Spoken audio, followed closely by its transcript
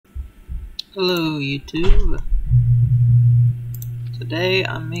Hello YouTube. Today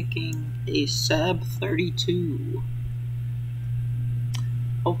I'm making a SAAB-32.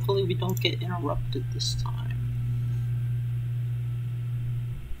 Hopefully we don't get interrupted this time.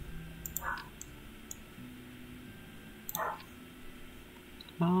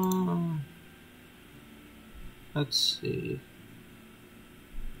 Let's see.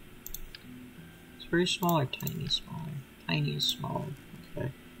 It's very small or tiny smaller? Tiny is small.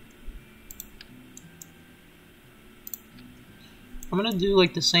 Okay. I'm gonna do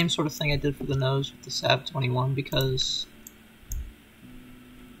like the same sort of thing I did for the nose with the SAAB-21 because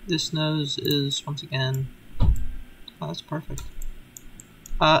this nose is once again, oh, that's perfect.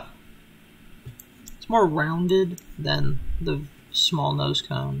 It's more rounded than the small nose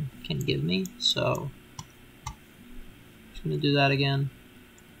cone can give me, so I'm just gonna do that again.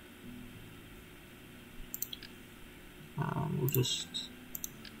 We'll just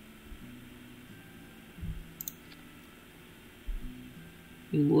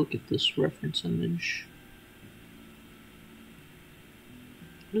look at this reference image.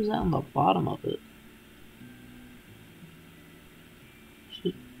 What is that on the bottom of it?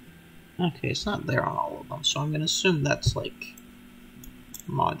 Okay, it's not there on all of them, so I'm going to assume that's like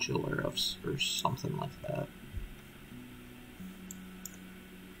modular or something like that.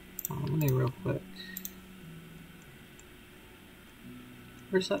 Let me real quick.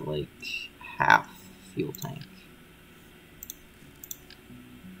 Where's that like half fuel tank?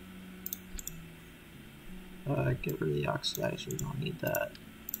 Get rid of the oxidizer, we don't need that.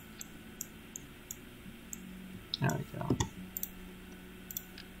 There we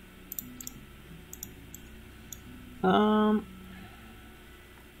go.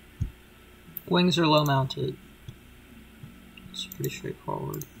 Wings are low mounted. It's pretty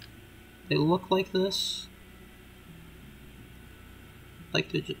straightforward. They look like this.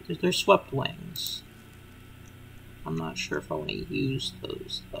 Like they're swept wings. I'm not sure if I want to use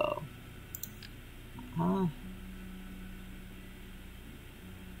those though.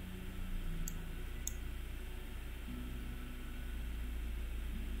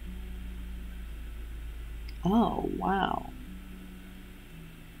 Oh, wow.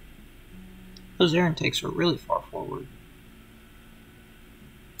 Those air intakes are really far forward.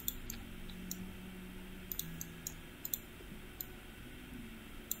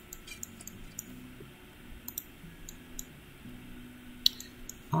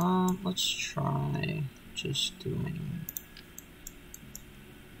 Let's try just doing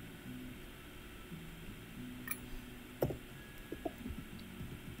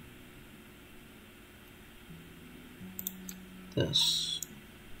this.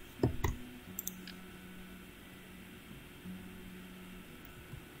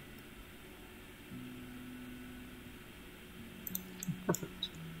 Perfect.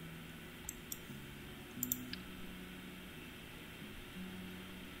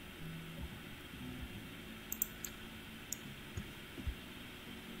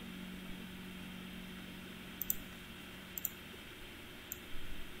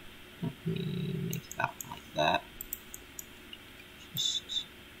 Let me make that one like that. Just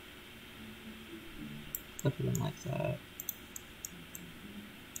flip it in like that.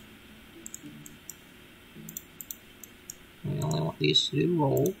 We only want these to do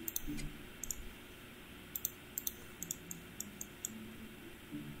roll.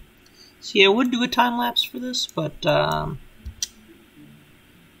 See, I would do a time lapse for this, but I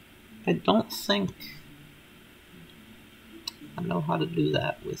don't think I know how to do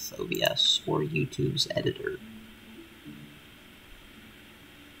that with OBS or YouTube's editor.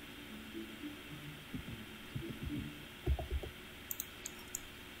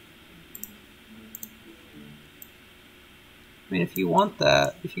 I mean, if you want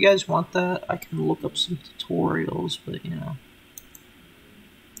that, if you guys want that, I can look up some tutorials, but you know.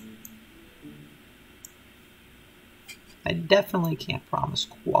 I definitely can't promise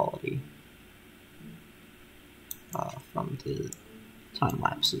quality from the time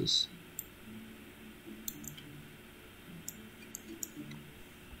lapses.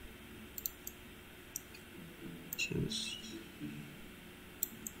 Just,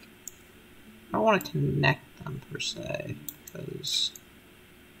 I don't want to connect them per se, because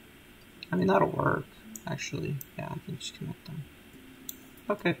I mean that'll work. Actually, yeah, I can just connect them.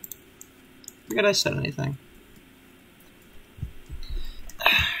 Okay. Forget I said anything.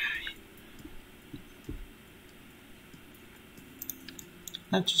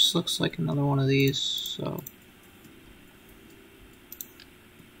 That just looks like another one of these, so.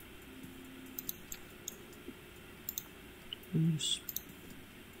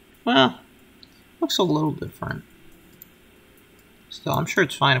 Well, looks a little different. Still, I'm sure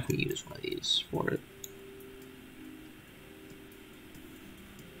it's fine if we use one of these for it.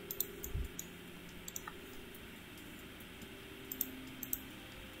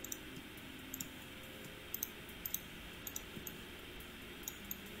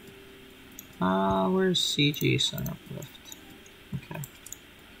 Where's CG center lift? Okay.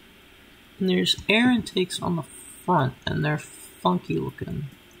 And there's air intakes on the front, and they're funky looking.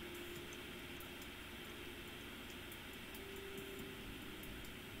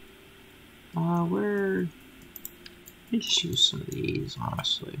 Let me just use some of these,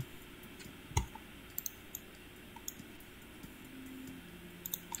 honestly.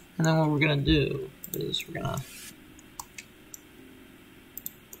 And then what we're gonna do is we're gonna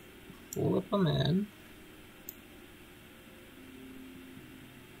flip them in.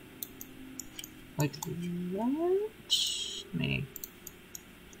 Like that? Me.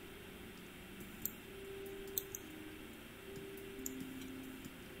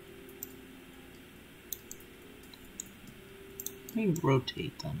 Let me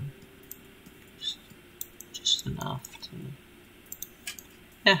rotate them. Just enough to...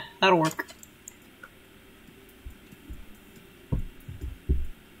 Yeah, that'll work.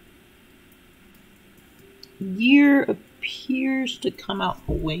 Gear appears to come out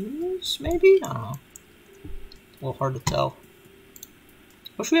wings, maybe? I don't know. A little hard to tell.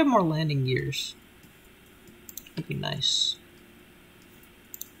 Wish we had more landing gears. That'd be nice.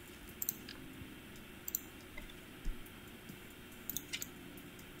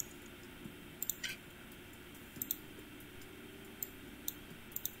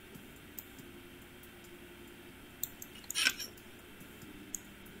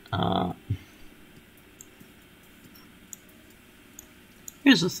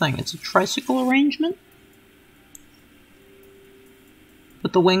 Here's the thing, it's a tricycle arrangement,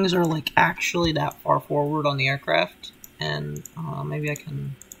 but the wings are like actually that far forward on the aircraft, and maybe I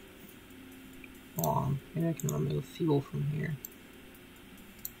can, hold on, maybe I can remove fuel from here.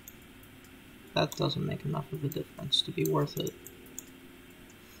 That doesn't make enough of a difference to be worth it.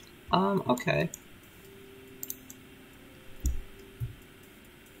 Okay.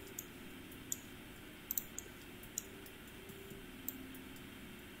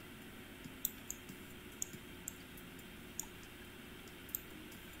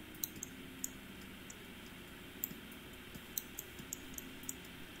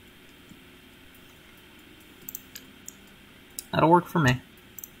 That'll work for me.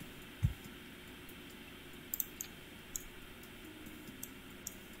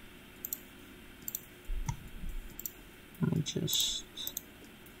 Let me just...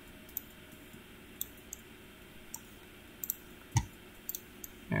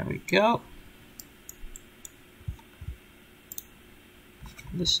 There we go.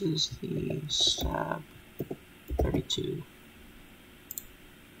 This is the SAAB-32.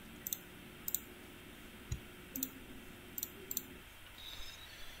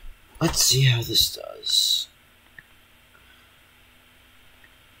 Let's see how this does.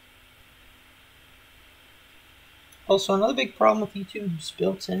 Also, another big problem with YouTube's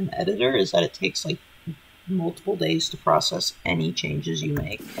built-in editor is that it takes like multiple days to process any changes you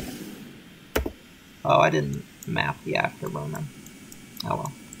make. Oh, I didn't map the afterburner. Oh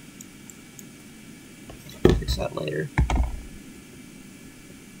well. I'll fix that later.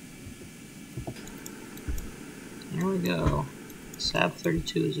 There we go.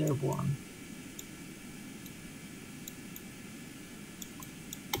 SAAB-32 is airborne.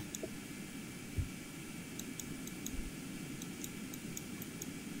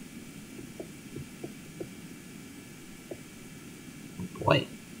 Oh boy.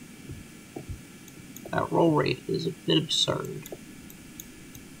 That roll rate is a bit absurd.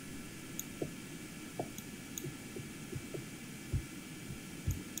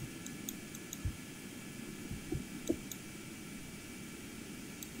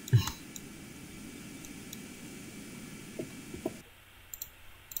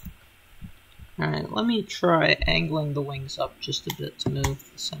 Alright, let me try angling the wings up just a bit to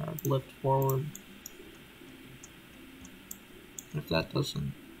move the center of lift forward. If that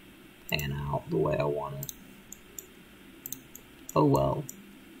doesn't pan out the way I want it, oh well.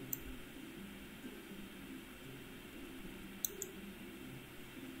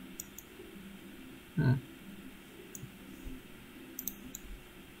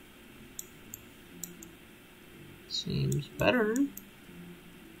 Seems better.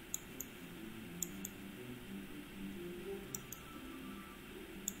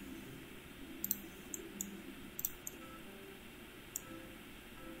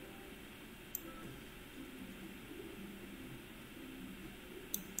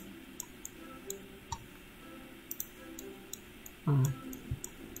 Okay,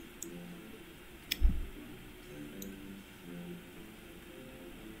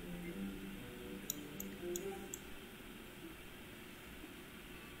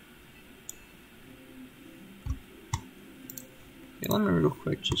 let me real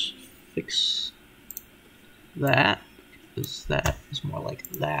quick just fix that, because that is more like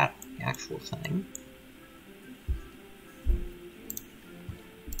that actual thing.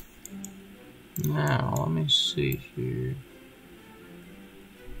 Now, let me see here.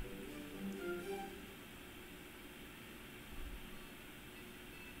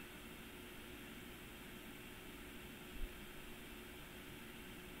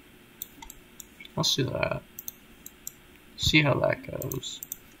 Let's do that. See how that goes.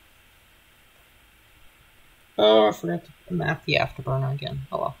 Oh, I forgot to map the afterburner again.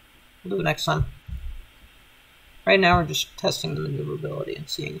 Oh well. We'll do it next time. Right now we're just testing the maneuverability and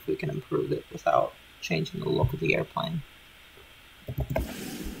seeing if we can improve it without changing the look of the airplane.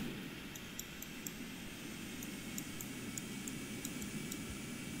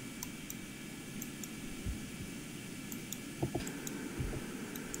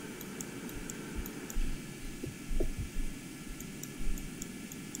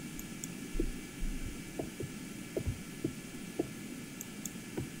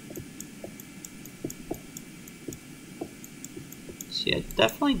 See, it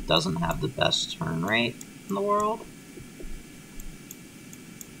definitely doesn't have the best turn rate in the world.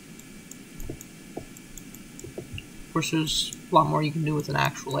 Of course, there's a lot more you can do with an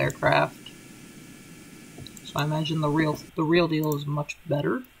actual aircraft. So I imagine the real deal is much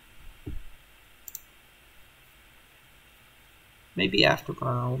better. Maybe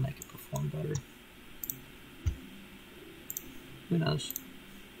afterburner will make it perform better. Who knows?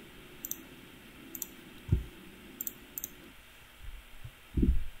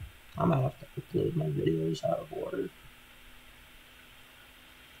 I might have to upload my videos out of order.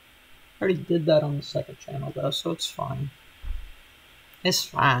 I already did that on the second channel though, so it's fine. It's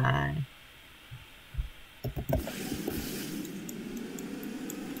fine.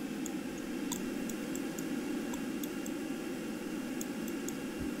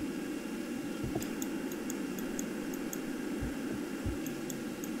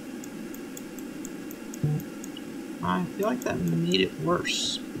 I feel like that made it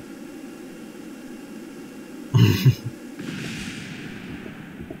worse.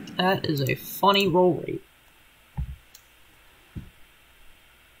 That is a funny roll rate.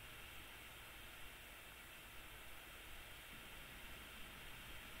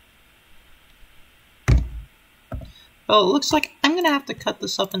 Well, it looks like I'm going to have to cut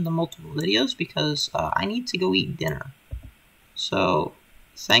this up into multiple videos because I need to go eat dinner. So,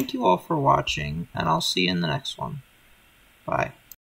 thank you all for watching, and I'll see you in the next one. Bye.